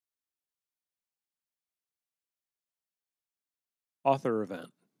Author event.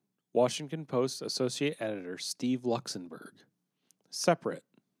 Washington Post Associate Editor Steve Luxenberg. Separate.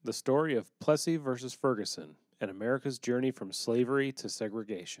 The Story of Plessy versus Ferguson and America's Journey from Slavery to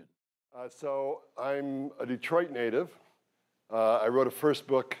Segregation. So I'm a Detroit native. I wrote a first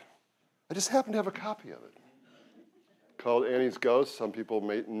book. I just happen to have a copy of it called Annie's Ghost. Some people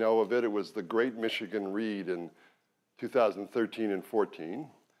may know of it. It was the Great Michigan Read in 2013 and 14.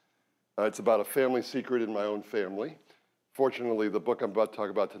 It's about a family secret in my own family. Fortunately, the book I'm about to talk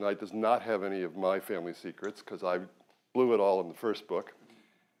about tonight does not have any of my family secrets because I blew it all in the first book.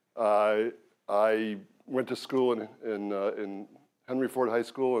 I went to school in Henry Ford High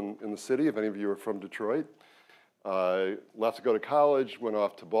School in the city, if any of you are from Detroit. Left to go to college, went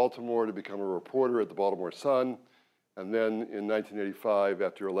off to Baltimore to become a reporter at the Baltimore Sun. And then in 1985,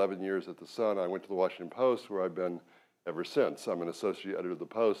 after 11 years at the Sun, I went to the Washington Post, where I've been ever since. I'm an associate editor of the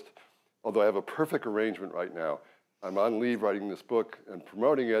Post, although I have a perfect arrangement right now. I'm on leave writing this book and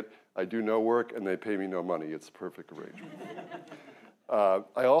promoting it. I do no work, and they pay me no money. It's a perfect arrangement.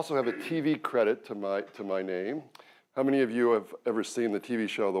 I also have a TV credit to my name. How many of you have ever seen the TV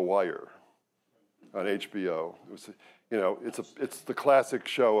show The Wire on HBO? It was, it's the classic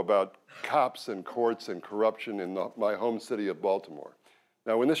show about cops and courts and corruption in my home city of Baltimore.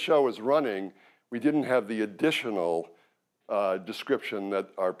 Now, when this show was running, we didn't have the additional description that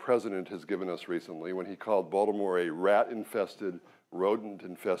our president has given us recently when he called Baltimore a rat-infested,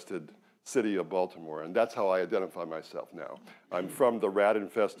 rodent-infested city of Baltimore. And that's how I identify myself now. I'm from the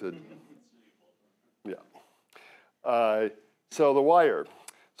rat-infested, so The Wire.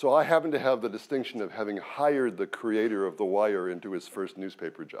 So I happen to have the distinction of having hired the creator of The Wire into his first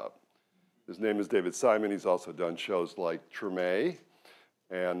newspaper job. His name is David Simon. He's also done shows like Treme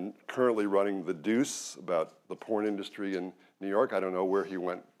and currently running The Deuce about the porn industry in New York. I don't know where he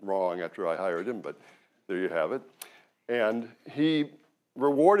went wrong after I hired him, but there you have it. And he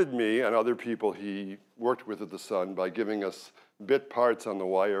rewarded me and other people he worked with at the Sun by giving us bit parts on The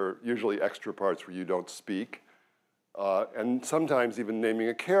Wire, usually extra parts where you don't speak, and sometimes even naming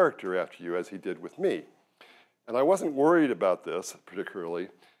a character after you, as he did with me. And I wasn't worried about this particularly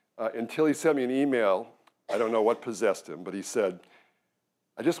until he sent me an email. I don't know what possessed him, but he said,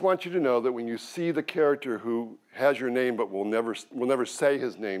 I just want you to know that when you see the character who has your name but will never say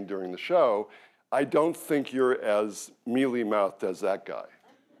his name during the show, I don't think you're as mealy-mouthed as that guy.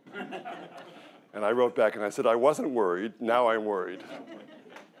 And I wrote back and I said, I wasn't worried, now I'm worried.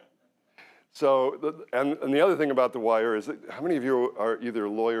 So, and the other thing about The Wire is that how many of you are either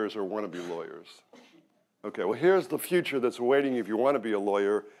lawyers or want to be lawyers? Okay, well here's the future that's awaiting you if you want to be a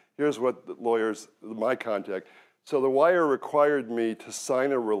lawyer. Here's what the lawyers, my contact. So The Wire required me to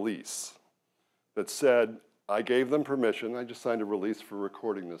sign a release that said, I gave them permission, I just signed a release for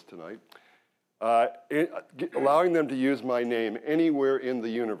recording this tonight, allowing them to use my name anywhere in the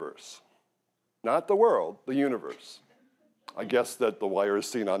universe. Not the world, the universe. I guess that The Wire is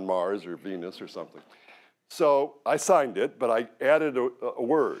seen on Mars or Venus or something. So I signed it, but I added a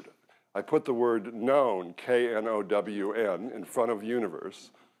word. I put the word known, K-N-O-W-N, in front of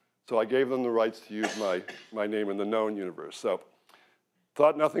universe. So I gave them the rights to use my name in the known universe. So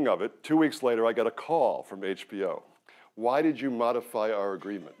thought nothing of it. 2 weeks later, I got a call from HBO. Why did you modify our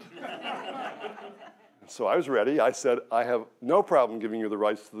agreement? So I was ready. I said, I have no problem giving you the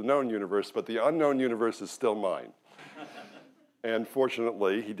rights to the known universe, but the unknown universe is still mine. And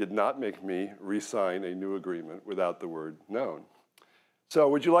fortunately, he did not make me re-sign a new agreement without the word known. So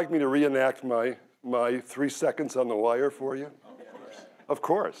would you like me to reenact my 3 seconds on The Wire for you? Of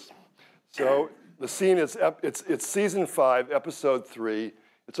course. So the scene is, it's season 5, episode 3.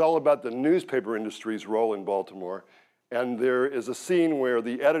 It's all about the newspaper industry's role in Baltimore. And there is a scene where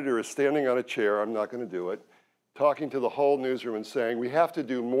the editor is standing on a chair, I'm not going to do it, talking to the whole newsroom and saying, we have to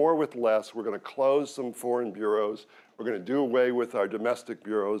do more with less. We're going to close some foreign bureaus. We're going to do away with our domestic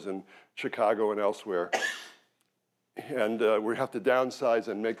bureaus in Chicago and elsewhere. And we have to downsize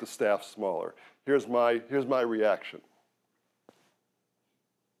and make the staff smaller. Here's my reaction.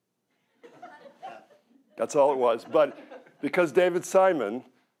 That's all it was. But because David Simon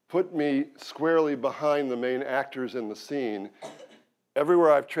put me squarely behind the main actors in the scene,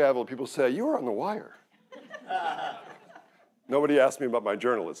 everywhere I've traveled, people say, you were on The Wire. Nobody asked me about my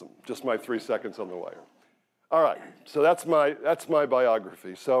journalism, just my 3 seconds on The Wire. All right, so that's my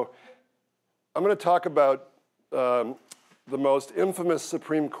biography. So I'm going to talk about the most infamous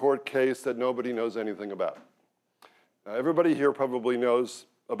Supreme Court case that nobody knows anything about. Everybody here probably knows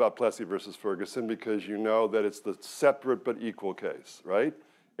about Plessy versus Ferguson because you know that it's the separate but equal case, right?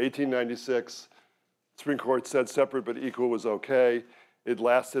 1896, Supreme Court said separate but equal was okay. It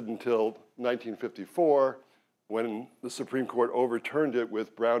lasted until 1954, when the Supreme Court overturned it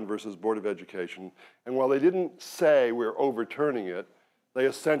with Brown versus Board of Education. And while they didn't say we're overturning it, they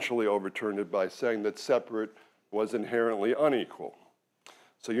essentially overturned it by saying that separate was inherently unequal.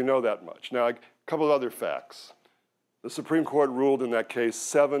 So you know that much. Now, a couple of other facts. The Supreme Court ruled in that case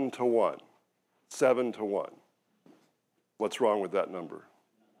 7-1. 7-1. What's wrong with that number?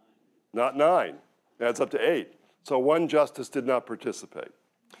 Not 9. Adds up to 8. So one justice did not participate.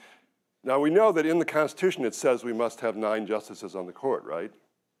 Now, we know that in the Constitution it says we must have 9 justices on the court, right?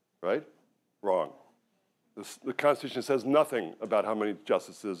 Right? Wrong. The Constitution says nothing about how many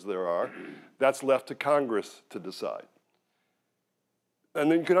justices there are. That's left to Congress to decide. And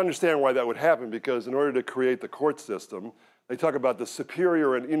then you can understand why that would happen, because in order to create the court system, they talk about the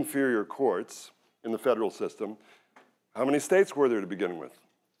superior and inferior courts in the federal system. How many states were there to begin with?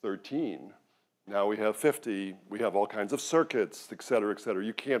 13. Now we have 50. We have all kinds of circuits, et cetera, et cetera.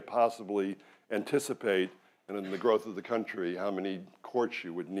 You can't possibly anticipate, and in the growth of the country, how many courts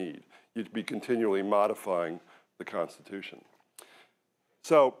you would need. You'd be continually modifying the Constitution.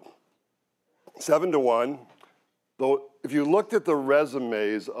 So 7-1. Though if you looked at the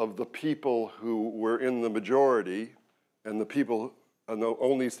resumes of the people who were in the majority and the people and the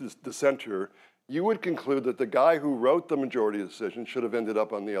only dissenter, you would conclude that the guy who wrote the majority decision should have ended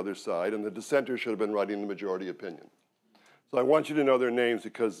up on the other side, and the dissenter should have been writing the majority opinion. So I want you to know their names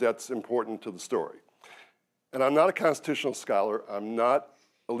because that's important to the story. And I'm not a constitutional scholar. I'm not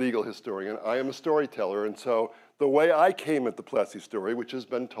a legal historian. I am a storyteller. And so the way I came at the Plessy story, which has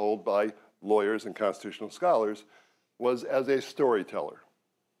been told by lawyers and constitutional scholars, was as a storyteller.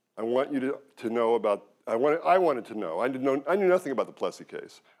 I want you to know about, I wanted to know, I knew nothing about the Plessy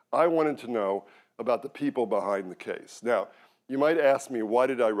case. I wanted to know about the people behind the case. Now, you might ask me, why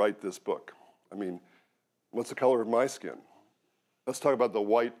did I write this book? I mean, what's the color of my skin? Let's talk about the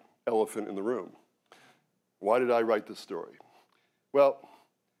white elephant in the room. Why did I write this story? Well,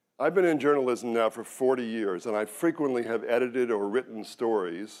 I've been in journalism now for 40 years, and I frequently have edited or written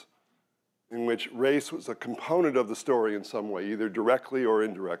stories in which race was a component of the story in some way, either directly or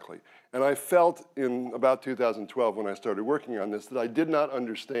indirectly. And I felt in about 2012 when I started working on this that I did not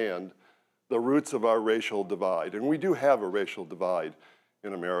understand the roots of our racial divide. And we do have a racial divide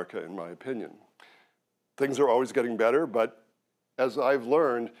in America, in my opinion. Things are always getting better, but as I've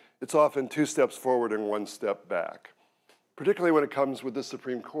learned, it's often 2 steps forward and 1 step back, particularly when it comes with the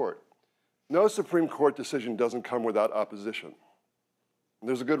Supreme Court. No Supreme Court decision doesn't come without opposition. And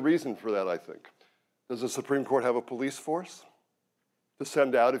there's a good reason for that, I think. Does the Supreme Court have a police force to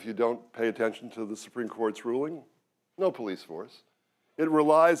send out if you don't pay attention to the Supreme Court's ruling? No police force. It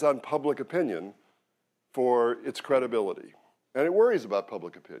relies on public opinion for its credibility. And it worries about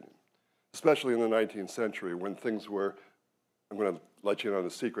public opinion, especially in the 19th century when things were, I'm going to let you in on a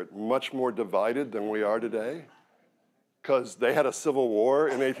secret, much more divided than we are today. Because they had a civil war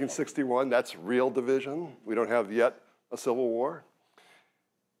in 1861. That's real division. We don't have yet a civil war.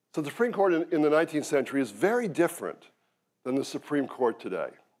 So the Supreme Court in the 19th century is very different than the Supreme Court today.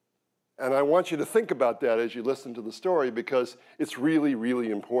 And I want you to think about that as you listen to the story, because it's really, really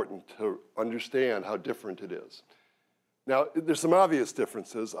important to understand how different it is. Now, there's some obvious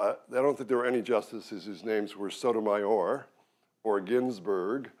differences. I don't think there were any justices whose names were Sotomayor, or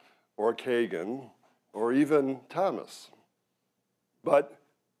Ginsburg, or Kagan, or even Thomas. But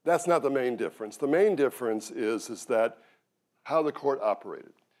that's not the main difference. The main difference is that how the court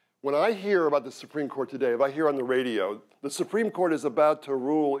operated. When I hear about the Supreme Court today, if I hear on the radio, the Supreme Court is about to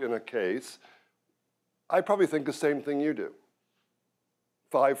rule in a case, I probably think the same thing you do.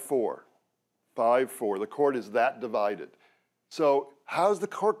 5-4. 5-4. The court is that divided. So how's the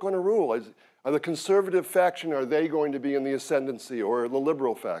court going to rule? Are the conservative faction, are they going to be in the ascendancy, or the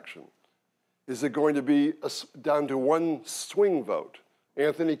liberal faction? Is it going to be down to 1 swing vote?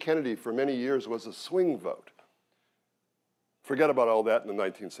 Anthony Kennedy for many years was a swing vote. Forget about all that in the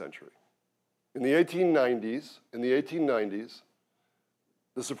 19th century. In the 1890s,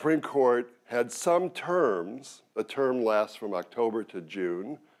 the Supreme Court had some terms. A term lasts from October to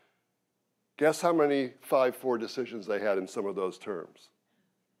June. Guess how many 5-4 decisions they had in some of those terms?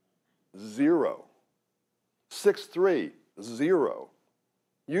 0. 6-3, 0.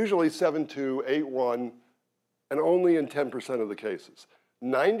 Usually 7-2, 8-1, and only in 10% of the cases.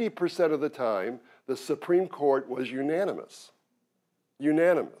 90% of the time, the Supreme Court was unanimous.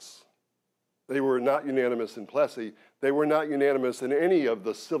 Unanimous. They were not unanimous in Plessy. They were not unanimous in any of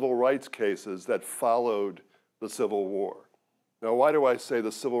the civil rights cases that followed the Civil War. Now, why do I say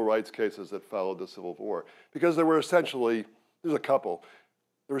the civil rights cases that followed the Civil War? Because there were essentially, there's a couple,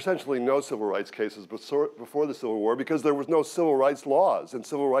 there were essentially no civil rights cases before the Civil War because there was no civil rights laws and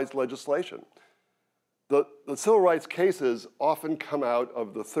civil rights legislation. The civil rights cases often come out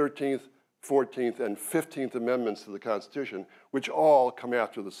of the 13th, 14th, and 15th Amendments to the Constitution, which all come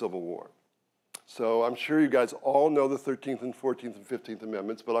after the Civil War. So I'm sure you guys all know the 13th and 14th and 15th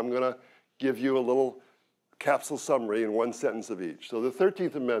Amendments, but I'm going to give you a little capsule summary in one sentence of each. So the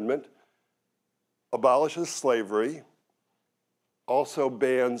 13th Amendment abolishes slavery, also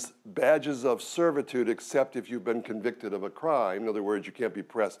bans badges of servitude except if you've been convicted of a crime. In other words, you can't be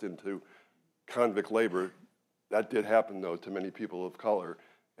pressed into convict labor. That did happen, though, to many people of color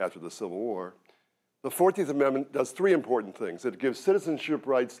after the Civil War. The 14th Amendment does three important things. It gives citizenship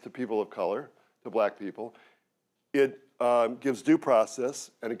rights to people of color, to black people. It gives due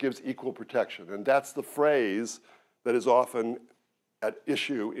process, and it gives equal protection. And that's the phrase that is often at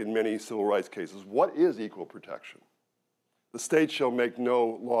issue in many civil rights cases. What is equal protection? The state shall make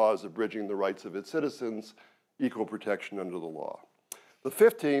no laws abridging the rights of its citizens, equal protection under the law. The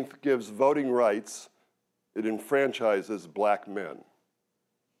 15th gives voting rights. It enfranchises black men.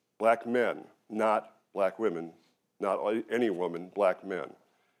 Black men, not black women, not any woman, black men.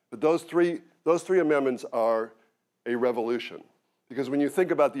 But those three amendments are a revolution. Because when you think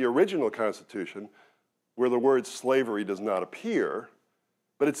about the original Constitution, where the word slavery does not appear,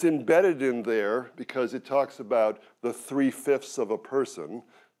 but it's embedded in there because it talks about the 3/5 of a person,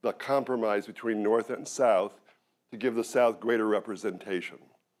 the compromise between North and South, to give the South greater representation.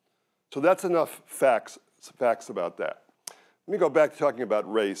 So that's enough facts about that. Let me go back to talking about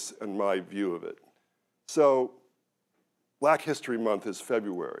race and my view of it. So Black History Month is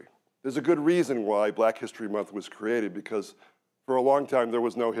February. There's a good reason why Black History Month was created, because for a long time there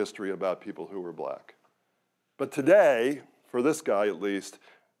was no history about people who were black. But today, for this guy at least,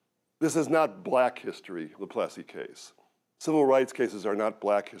 this is not black history, the Plessy case. Civil rights cases are not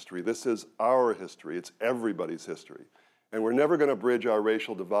black history. This is our history. It's everybody's history. And we're never going to bridge our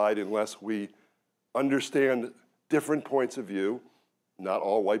racial divide unless we understand different points of view. Not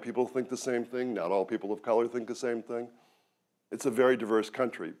all white people think the same thing. Not all people of color think the same thing. It's a very diverse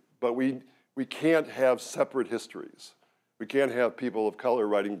country. But we can't have separate histories. We can't have people of color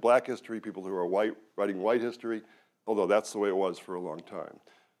writing black history, people who are white writing white history, although that's the way it was for a long time.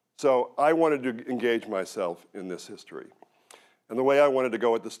 So I wanted to engage myself in this history. And the way I wanted to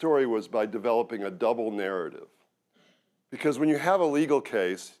go with the story was by developing a double narrative. Because when you have a legal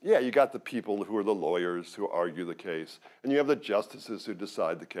case, yeah, you got the people who are the lawyers who argue the case, and you have the justices who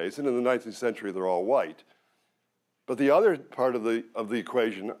decide the case, and in the 19th century, they're all white. But the other part of the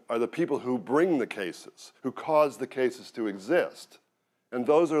equation are the people who bring the cases, who cause the cases to exist. And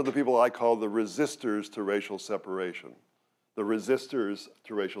those are the people I call the resistors to racial separation. The resistors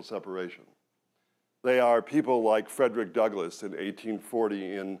to racial separation. They are people like Frederick Douglass in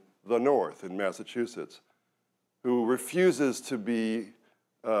 1840 in the North, in Massachusetts, who refuses to be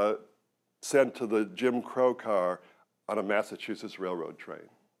sent to the Jim Crow car on a Massachusetts railroad train.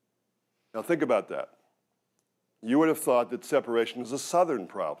 Now think about that. You would have thought that separation is a Southern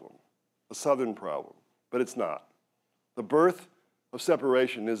problem, but it's not. The birth of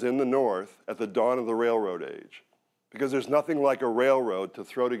separation is in the North at the dawn of the railroad age, because there's nothing like a railroad to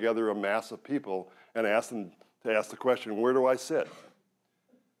throw together a mass of people and ask them to ask the question, where do I sit?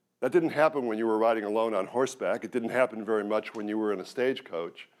 That didn't happen when you were riding alone on horseback. It didn't happen very much when you were in a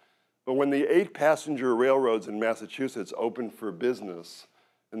stagecoach. But when the 8-passenger railroads in Massachusetts opened for business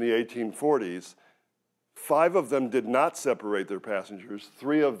in the 1840s, 5 of them did not separate their passengers,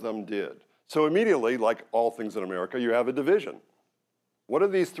 3 of them did. So immediately, like all things in America, you have a division. What are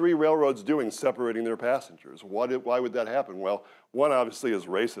these 3 railroads doing separating their passengers? Why would that happen? Well, one obviously is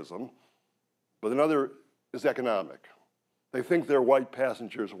racism, but another is economic. They think their white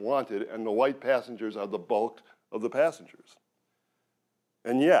passengers want it, and the white passengers are the bulk of the passengers.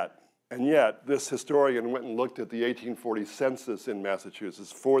 And yet, this historian went and looked at the 1840 census in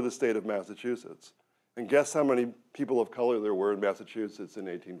Massachusetts for the state of Massachusetts. And guess how many people of color there were in Massachusetts in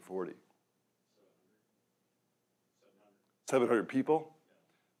 1840? 700 people?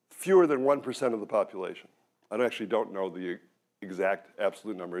 Fewer than 1% of the population. I actually don't know the exact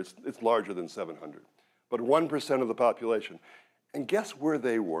absolute number. It's larger than 700. But 1% of the population. And guess where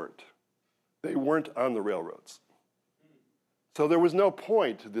they weren't? They weren't on the railroads. So there was no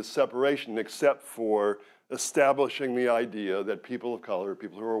point to this separation except for establishing the idea that people of color,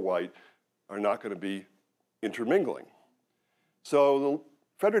 people who are white, are not going to be intermingling. So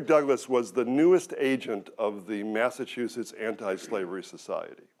Frederick Douglass was the newest agent of the Massachusetts Anti-Slavery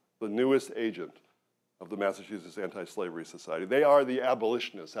Society, the newest agent of the Massachusetts Anti-Slavery Society. They are the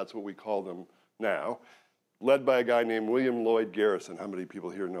abolitionists, that's what we call them now, led by a guy named William Lloyd Garrison. How many people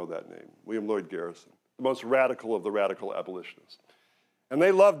here know that name? William Lloyd Garrison, the most radical of the radical abolitionists. And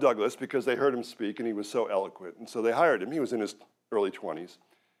they loved Douglass because they heard him speak and he was so eloquent. And so they hired him. He was in his early 20s.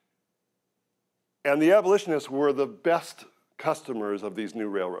 And the abolitionists were the best customers of these new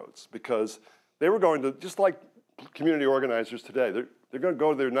railroads because they were going to, just like community organizers today, they're going to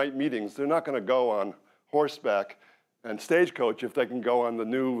go to their night meetings. They're not going to go on horseback and stagecoach if they can go on the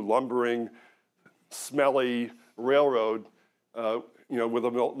new lumbering, smelly railroad, with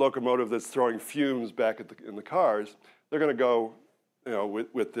a locomotive that's throwing fumes back in the cars. They're going to go,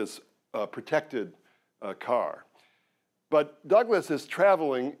 with this protected car. But Douglass is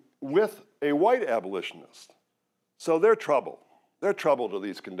traveling with a white abolitionist. So they're trouble. They're trouble to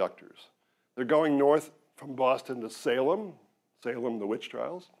these conductors. They're going north from Boston to Salem, the witch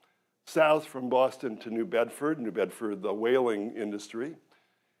trials, south from Boston to New Bedford, the whaling industry.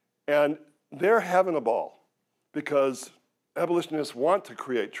 And they're having a ball because abolitionists want to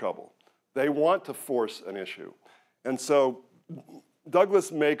create trouble. They want to force an issue. And so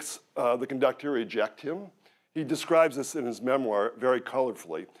Douglass makes the conductor eject him. He describes this in his memoir very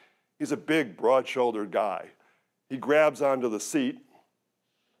colorfully. He's a big, broad-shouldered guy. He grabs onto the seat,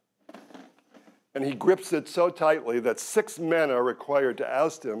 and he grips it so tightly that 6 men are required to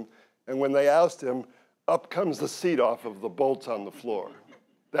oust him, and when they oust him, up comes the seat off of the bolts on the floor.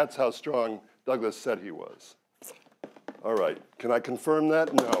 That's how strong Douglass said he was. All right, can I confirm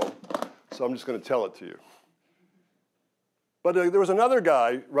that? No, so I'm just going to tell it to you. But there was another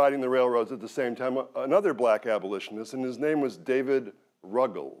guy riding the railroads at the same time, another black abolitionist, and his name was David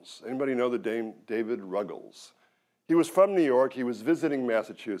Ruggles. Anybody know the name David Ruggles? He was from New York. He was visiting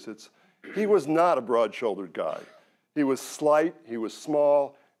Massachusetts. He was not a broad-shouldered guy. He was slight, he was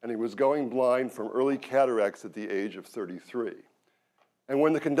small, and he was going blind from early cataracts at the age of 33. And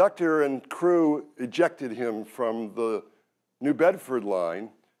when the conductor and crew ejected him from the New Bedford line,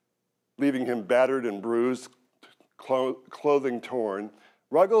 leaving him battered and bruised, clothing torn,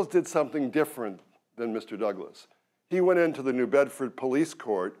 Ruggles did something different than Mr. Douglass. He went into the New Bedford police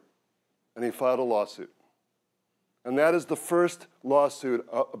court and he filed a lawsuit. And that is the first lawsuit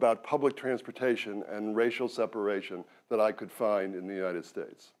about public transportation and racial separation that I could find in the United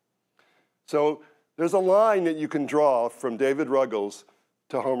States. So there's a line that you can draw from David Ruggles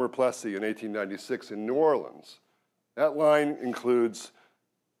to Homer Plessy in 1896 in New Orleans. That line includes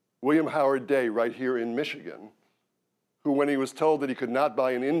William Howard Day right here in Michigan, who, when he was told that he could not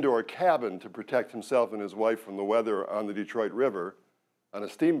buy an indoor cabin to protect himself and his wife from the weather on the Detroit River on a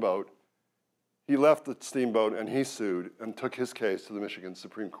steamboat, he left the steamboat and he sued and took his case to the Michigan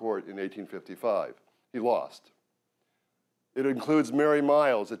Supreme Court in 1855. He lost. It includes Mary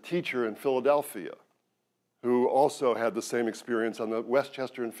Miles, a teacher in Philadelphia, who also had the same experience on the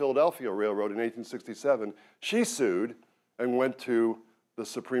Westchester and Philadelphia Railroad in 1867. She sued and went to the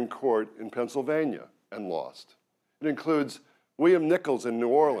Supreme Court in Pennsylvania and lost. It includes William Nichols in New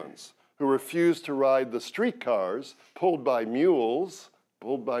Orleans, who refused to ride the streetcars pulled by mules,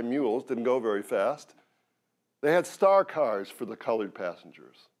 didn't go very fast. They had star cars for the colored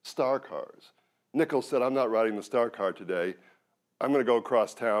passengers, star cars. Nichols said, I'm not riding the star car today. I'm going to go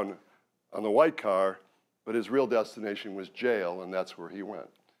across town on the white car, but his real destination was jail, and that's where he went.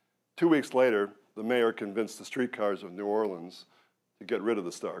 2 weeks later, the mayor convinced the streetcars of New Orleans to get rid of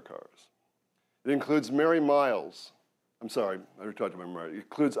the star cars. It includes Mary Miles. I'm sorry, I already talked about Mary. It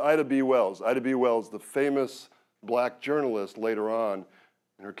includes Ida B. Wells. Ida B. Wells, the famous black journalist later on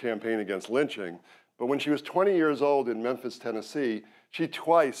in her campaign against lynching. But when she was 20 years old in Memphis, Tennessee, she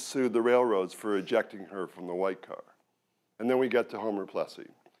twice sued the railroads for ejecting her from the white car. And then we get to Homer Plessy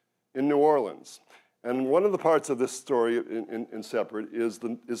in New Orleans. And one of the parts of this story in Separate is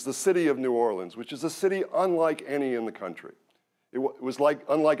the city of New Orleans, which is a city unlike any in the country. It was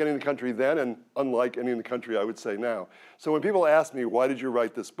unlike any in the country then and unlike any in the country I would say now. So when people ask me, why did you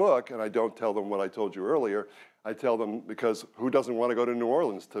write this book? And I don't tell them what I told you earlier. I tell them because who doesn't want to go to New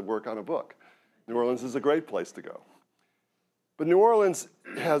Orleans to work on a book? New Orleans is a great place to go. But New Orleans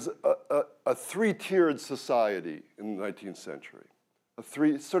has a three-tiered society in the 19th century.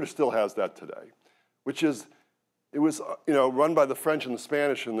 It sort of still has that today, which is, it was run by the French and the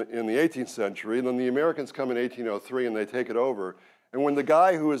Spanish in the 18th century, and then the Americans come in 1803 and they take it over. And when the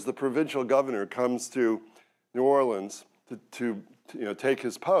guy who is the provincial governor comes to New Orleans to take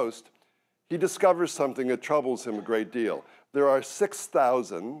his post, he discovers something that troubles him a great deal. There are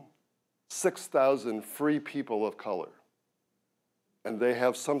 6,000 free people of color. And they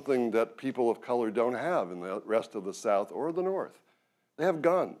have something that people of color don't have in the rest of the South or the North. They have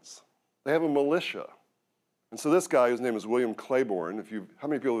guns. They have a militia. And so this guy, his name is William Claiborne. How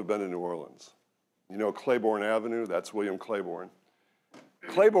many people have been to New Orleans? You know Claiborne Avenue? That's William Claiborne.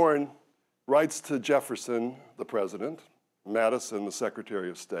 Claiborne writes to Jefferson, the president, Madison, the Secretary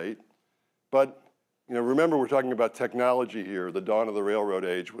of State. But remember, we're talking about technology here. The dawn of the railroad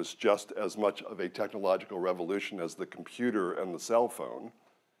age was just as much of a technological revolution as the computer and the cell phone.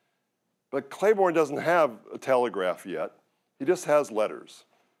 But Claiborne doesn't have a telegraph yet. He just has letters.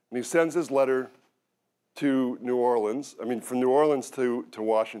 And he sends his letter to New Orleans, from New Orleans to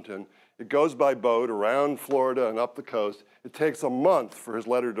Washington. It goes by boat around Florida and up the coast. It takes a month for his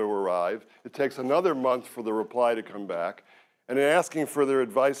letter to arrive. It takes another month for the reply to come back. And in asking for their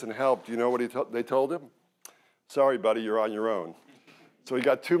advice and help, do you know what they told him? Sorry, buddy, you're on your own. So he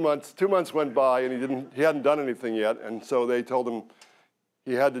got 2 months. 2 months went by, and he hadn't done anything yet. And so they told him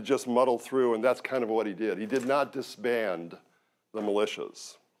he had to just muddle through, and that's kind of what he did. He did not disband the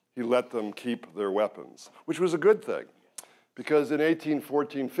militias. He let them keep their weapons, which was a good thing. Because in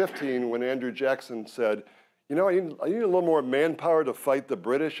 1814-15, when Andrew Jackson said, I need a little more manpower to fight the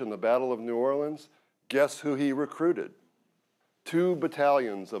British in the Battle of New Orleans, guess who he recruited? 2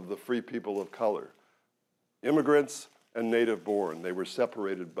 battalions of the Free People of Color, immigrants and native-born. They were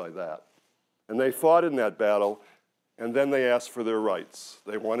separated by that. And they fought in that battle, and then they asked for their rights.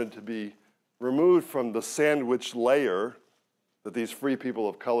 They wanted to be removed from the sandwich layer that these Free People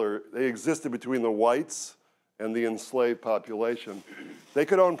of Color, they existed between the whites and the enslaved population. They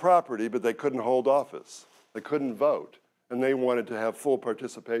could own property, but they couldn't hold office. They couldn't vote, and they wanted to have full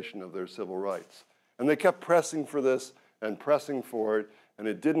participation of their civil rights. And they kept pressing for this and pressing for it, and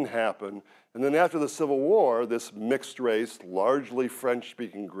it didn't happen. And then after the Civil War, this mixed race, largely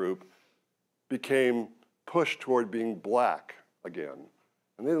French-speaking group became pushed toward being black again.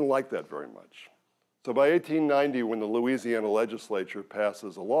 And they didn't like that very much. So by 1890, when the Louisiana legislature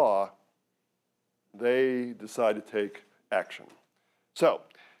passes a law, they decide to take action. So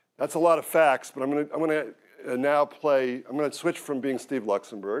that's a lot of facts, but I'm going to switch from being Steve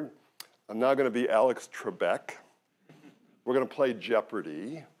Luxenberg. I'm now going to be Alex Trebek. We're going to play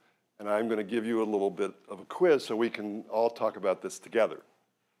Jeopardy, and I'm going to give you a little bit of a quiz so we can all talk about this together.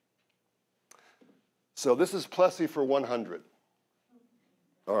 So this is Plessy for 100.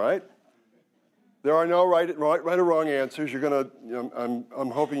 All right? There are no right or wrong answers. You're going to, I'm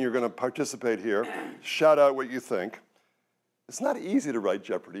hoping you're going to participate here. Shout out what you think. It's not easy to write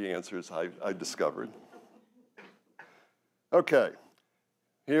Jeopardy answers, I discovered. Okay.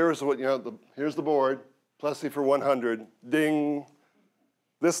 Here's the board. Plessy for 100. Ding.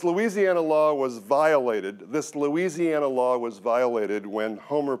 This Louisiana law was violated. This Louisiana law was violated when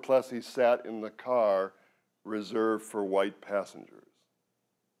Homer Plessy sat in the car reserved for white passengers.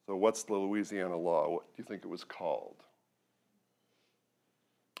 So what's the Louisiana law? What do you think it was called?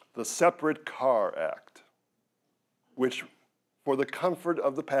 The Separate Car Act, which for the comfort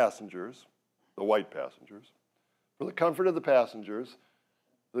of the passengers, the white passengers, for the comfort of the passengers,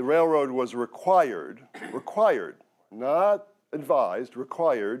 the railroad was required, not advised,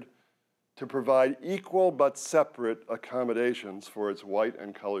 required to provide equal but separate accommodations for its white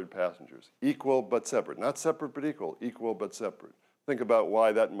and colored passengers. Equal but separate, not separate but equal but separate. Think about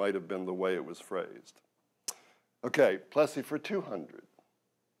why that might have been the way it was phrased. Okay, Plessy for 200.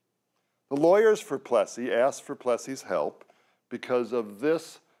 The lawyers for Plessy asked for Plessy's help because of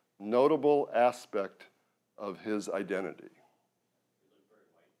this notable aspect of his identity.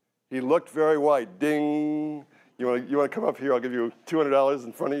 He looked very white. Ding. You want to come up here? I'll give you $200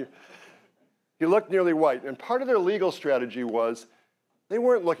 in front of you. He looked nearly white. And part of their legal strategy was they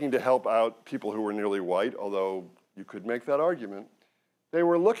weren't looking to help out people who were nearly white, although you could make that argument. They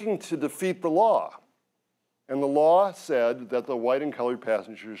were looking to defeat the law. And the law said that the white and colored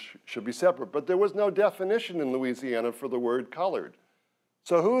passengers should be separate. But there was no definition in Louisiana for the word colored.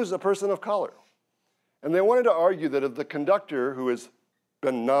 So who is a person of color? And they wanted to argue that if the conductor, who has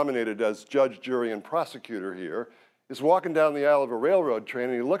been nominated as judge, jury, and prosecutor here, is walking down the aisle of a railroad train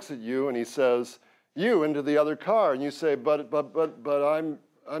and he looks at you and he says, you into the other car, and you say, but I'm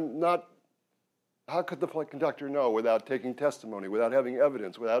not, how could the conductor know without taking testimony, without having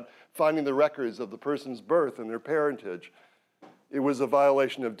evidence, without finding the records of the person's birth and their parentage? It was a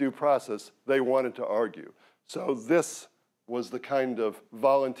violation of due process. They wanted to argue. So this was the kind of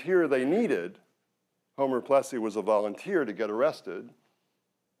volunteer they needed. Homer Plessy was a volunteer to get arrested.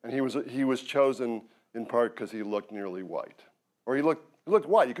 And he was chosen in part because he looked nearly white. Or he looked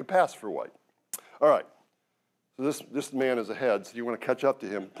white. You could pass for white. All right. So this man is ahead, so you want to catch up to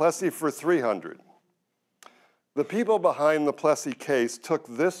him. Plessy for 300. The people behind the Plessy case took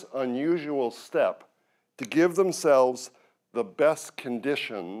this unusual step to give themselves the best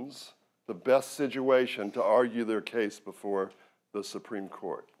conditions, the best situation to argue their case before the Supreme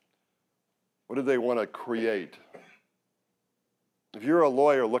Court. What did they want to create? If you're a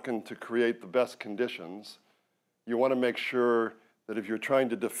lawyer looking to create the best conditions, you want to make sure that if you're trying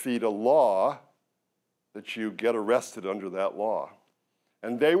to defeat a law, that you get arrested under that law.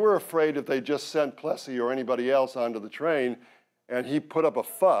 And they were afraid if they just sent Plessy or anybody else onto the train and he put up a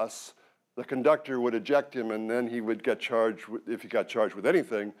fuss, the conductor would eject him and then he would get charged, if he got charged with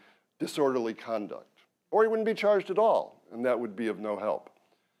anything, disorderly conduct. Or he wouldn't be charged at all, and that would be of no help.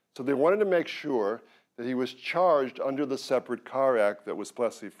 So they wanted to make sure that he was charged under the separate car act that was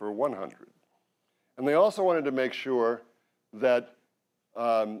Plessy for 100. And they also wanted to make sure that,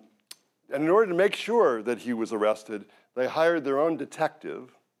 and in order to make sure that he was arrested, they hired their own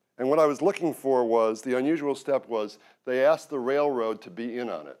detective. And what I was looking for was, the unusual step was, they asked the railroad to be in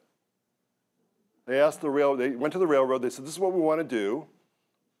on it. They went to the railroad, they said, this is what we want to do.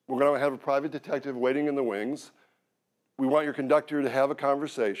 We're going to have a private detective waiting in the wings. We want your conductor to have a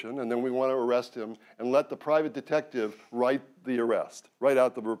conversation, and then we want to arrest him and let the private detective write the arrest, write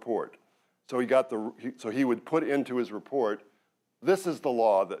out the report. So he would put into his report, this is the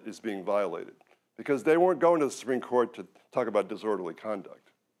law that is being violated. Because they weren't going to the Supreme Court to talk about disorderly conduct.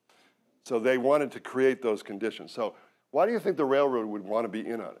 So they wanted to create those conditions. So why do you think the railroad would want to be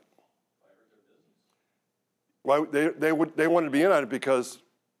in on it? Why they wanted to be in on it because,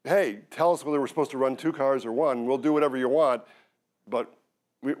 hey, tell us whether we're supposed to run 2 cars or 1. We'll do whatever you want, but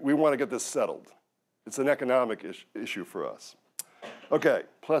we want to get this settled. It's an economic issue for us. Okay,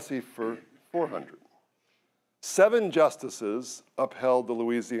 Plessy for 400. 7 justices upheld the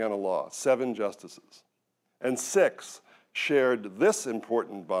Louisiana law, 7 justices. And 6 shared this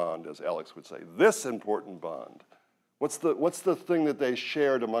important bond, as Alex would say, this important bond. What's the thing that they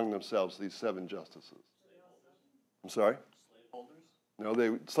shared among themselves, these 7 justices? I'm sorry? Slaveholders?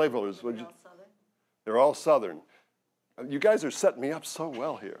 No, slaveholders. They're all Southern. You guys are setting me up so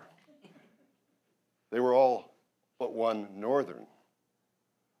well here. They were all but 1 Northern.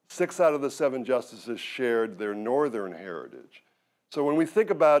 6 out of the 7 justices shared their Northern heritage. So when we think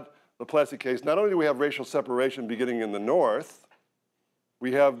about the Plessy case, not only do we have racial separation beginning in the North,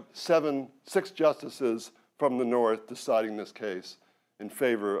 we have 6 justices from the North deciding this case in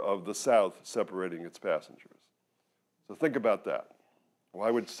favor of the South separating its passengers. So think about that.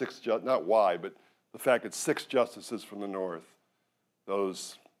 Why would 6, not why, but the fact that 6 justices from the North,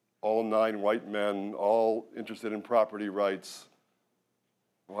 those all 9 white men, all interested in property rights,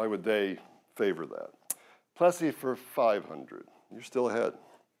 why would they favor that? Plessy for 500. You're still ahead.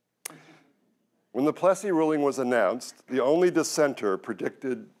 When the Plessy ruling was announced, the only dissenter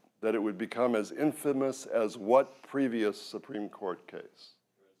predicted that it would become as infamous as what previous Supreme Court case?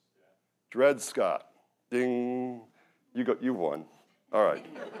 Dred Scott. Ding. You won. All right.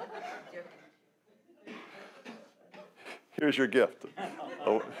 Here's your gift.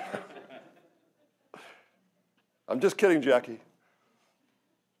 Oh. I'm just kidding, Jackie.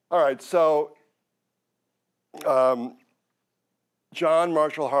 All right, so John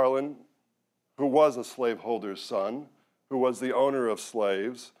Marshall Harlan, who was a slaveholder's son, who was the owner of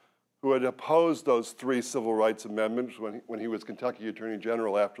slaves, who had opposed those 3 civil rights amendments when he was Kentucky Attorney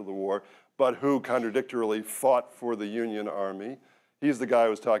General after the war, but who contradictorily fought for the Union Army. He's the guy I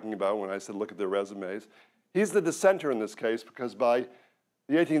was talking about when I said look at their resumes. He's the dissenter in this case because by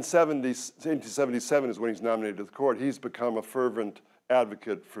the 1877 is when he's nominated to the court. He's become a fervent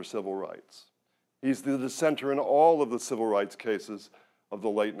advocate for civil rights. He's the dissenter in all of the civil rights cases of the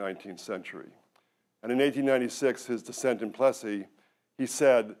late 19th century. And in 1896, his dissent in Plessy, he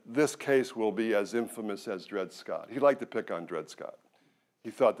said, this case will be as infamous as Dred Scott. He liked to pick on Dred Scott. He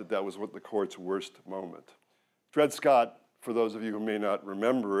thought that that was what the court's worst moment. Dred Scott, for those of you who may not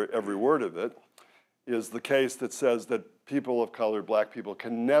remember every word of it, is the case that says that people of color, black people,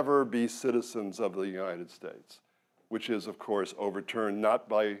 can never be citizens of the United States, which is, of course, overturned not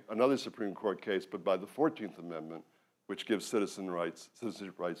by another Supreme Court case, but by the 14th Amendment, which gives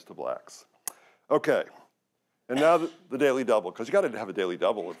citizenship rights to blacks. Okay, and now the Daily Double, because you got to have a Daily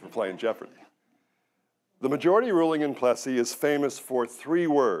Double if we're playing Jeopardy. The majority ruling in Plessy is famous for 3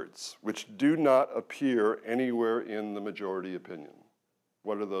 words, which do not appear anywhere in the majority opinion.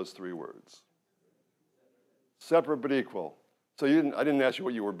 What are those 3 words? Separate but equal. So I didn't ask you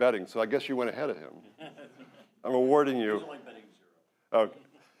what you were betting, so I guess you went ahead of him. I'm awarding you. He's only betting 0. Okay.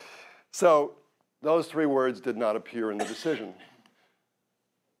 So those 3 words did not appear in the decision.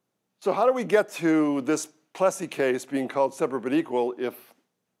 So how do we get to this Plessy case being called separate but equal if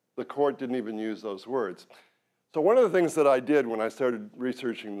the court didn't even use those words? So one of the things that I did when I started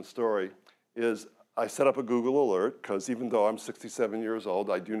researching the story is I set up a Google alert, because even though I'm 67 years old,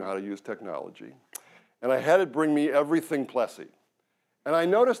 I do know how to use technology. And I had it bring me everything Plessy. And I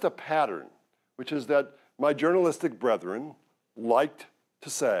noticed a pattern, which is that my journalistic brethren liked to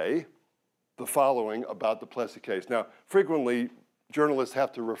say the following about the Plessy case. Now, frequently, journalists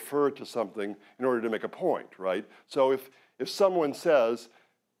have to refer to something in order to make a point, right? So if someone says,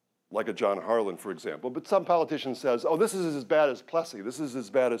 like a John Harlan, for example, but some politician says, oh, this is as bad as Plessy, this is as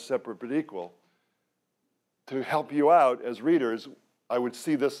bad as separate but equal. To help you out as readers, I would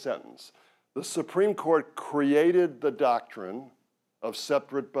see this sentence. The Supreme Court created the doctrine of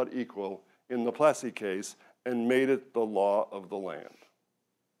separate but equal in the Plessy case and made it the law of the land.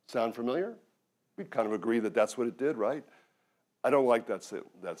 Sound familiar? We'd kind of agree that that's what it did, right? I don't like that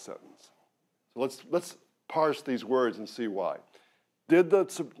sentence. So let's parse these words and see why.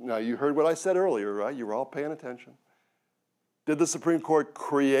 Now you heard what I said earlier, right? You were all paying attention. Did the Supreme Court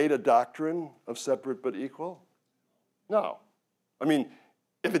create a doctrine of separate but equal? No. I mean,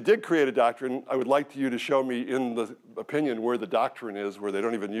 if it did create a doctrine, I would like you to show me in the opinion where the doctrine is, where they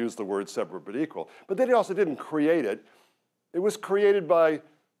don't even use the word separate but equal. But they also didn't create it. It was created by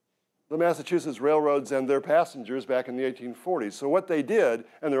the Massachusetts railroads and their passengers back in the 1840s. So what they did,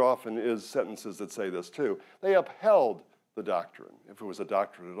 and there often is sentences that say this too, they upheld the doctrine, if it was a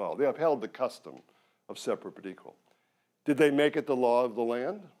doctrine at all. They upheld the custom of separate but equal. Did they make it the law of the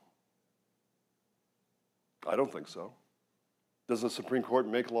land? I don't think so. Does the Supreme Court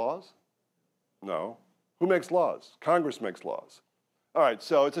make laws? No. Who makes laws? Congress makes laws. All right,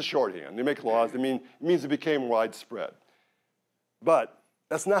 so it's a shorthand. They make laws. It means it became widespread. But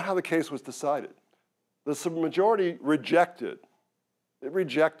that's not how the case was decided. The majority rejected the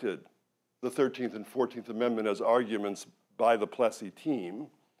 13th and 14th Amendment as arguments by the Plessy team,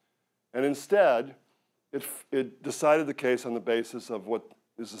 and instead, it decided the case on the basis of what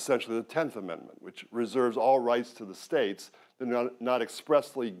is essentially the 10th Amendment, which reserves all rights to the states that are not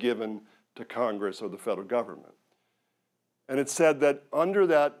expressly given to Congress or the federal government. And it said that under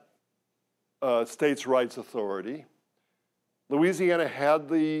that states' rights authority, Louisiana had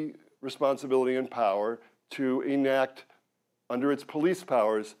the responsibility and power to enact, under its police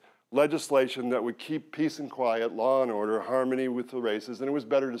powers, legislation that would keep peace and quiet, law and order, harmony with the races, and it was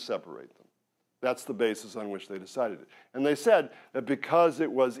better to separate them. That's the basis on which they decided it. And they said that because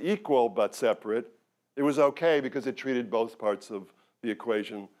it was equal but separate, it was okay because it treated both parts of the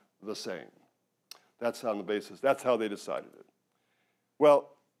equation the same. That's on the basis, that's how they decided it. Well,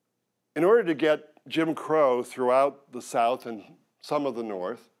 in order to get Jim Crow throughout the South and some of the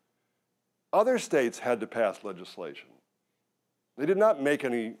North, other states had to pass legislation. They did not make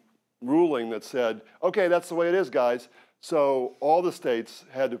any ruling that said, okay, that's the way it is, guys. So all the states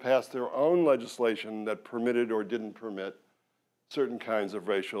had to pass their own legislation that permitted or didn't permit certain kinds of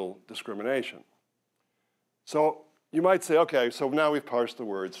racial discrimination. So you might say, okay, so now we've parsed the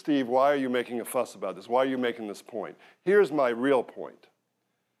words. Steve, why are you making a fuss about this? Why are you making this point? Here's my real point.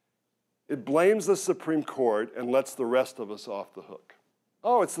 It blames the Supreme Court and lets the rest of us off the hook.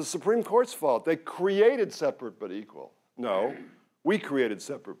 Oh, it's the Supreme Court's fault. They created separate but equal. No, we created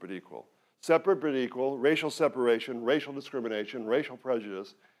separate but equal. Separate but equal, racial separation, racial discrimination, racial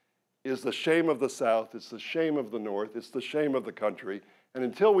prejudice is the shame of the South, it's the shame of the North, it's the shame of the country. And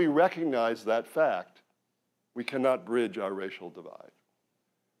until we recognize that fact, we cannot bridge our racial divide.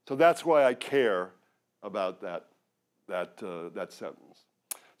 So that's why I care about that sentence.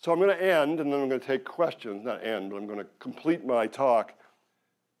 So I'm going to end, and then I'm going to take questions. Not end, but I'm going to complete my talk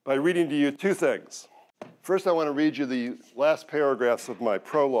by reading to you two things. First, I want to read you the last paragraphs of my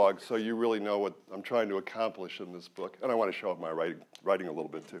prologue so you really know what I'm trying to accomplish in this book. And I want to show off my writing a little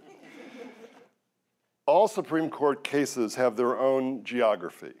bit, too. All Supreme Court cases have their own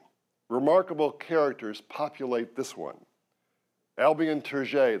geography. Remarkable characters populate this one. Albion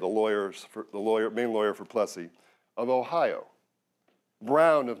Turget, the main lawyer for Plessy, of Ohio.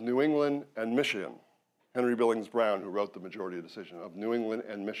 Brown of New England and Michigan. Henry Billings Brown, who wrote the majority decision, of New England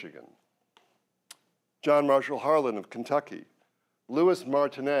and Michigan. John Marshall Harlan of Kentucky. Louis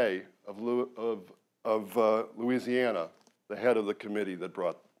Martinet of Louisiana, the head of the committee that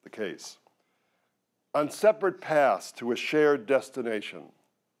brought the case. On separate paths to a shared destination,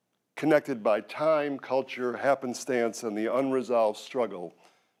 connected by time, culture, happenstance, and the unresolved struggle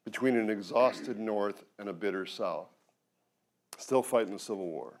between an exhausted North and a bitter South. Still fighting the Civil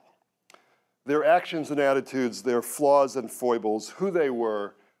War. Their actions and attitudes, their flaws and foibles, who they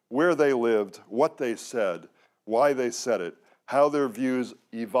were, where they lived, what they said, why they said it, how their views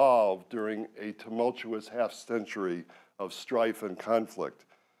evolved during a tumultuous half-century of strife and conflict,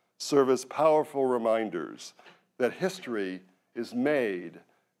 serve as powerful reminders that history is made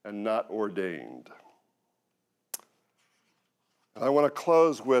and not ordained. And I want to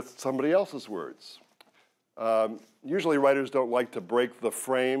close with somebody else's words. Usually writers don't like to break the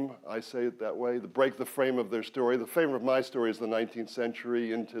frame, I say it that way, to break the frame of their story. The frame of my story is the 19th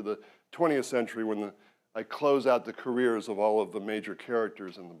century into the 20th century when I close out the careers of all of the major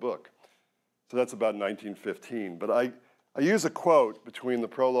characters in the book. So that's about 1915. But I use a quote between the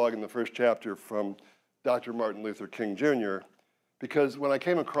prologue and the first chapter from Dr. Martin Luther King Jr., because when I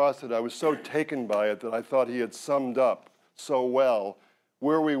came across it, I was so taken by it that I thought he had summed up so well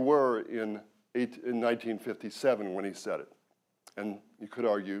where we were in 1957 when he said it. And you could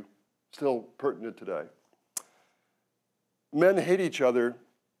argue, still pertinent today. Men hate each other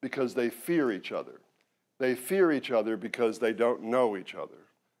because they fear each other. They fear each other because they don't know each other.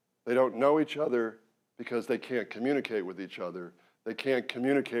 They don't know each other because they can't communicate with each other. They can't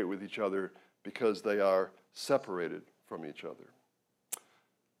communicate with each other because they are separated from each other.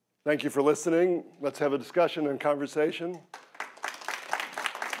 Thank you for listening. Let's have a discussion and conversation.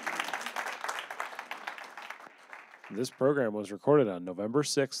 This program was recorded on November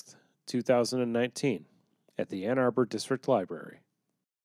 6th, 2019, at the Ann Arbor District Library.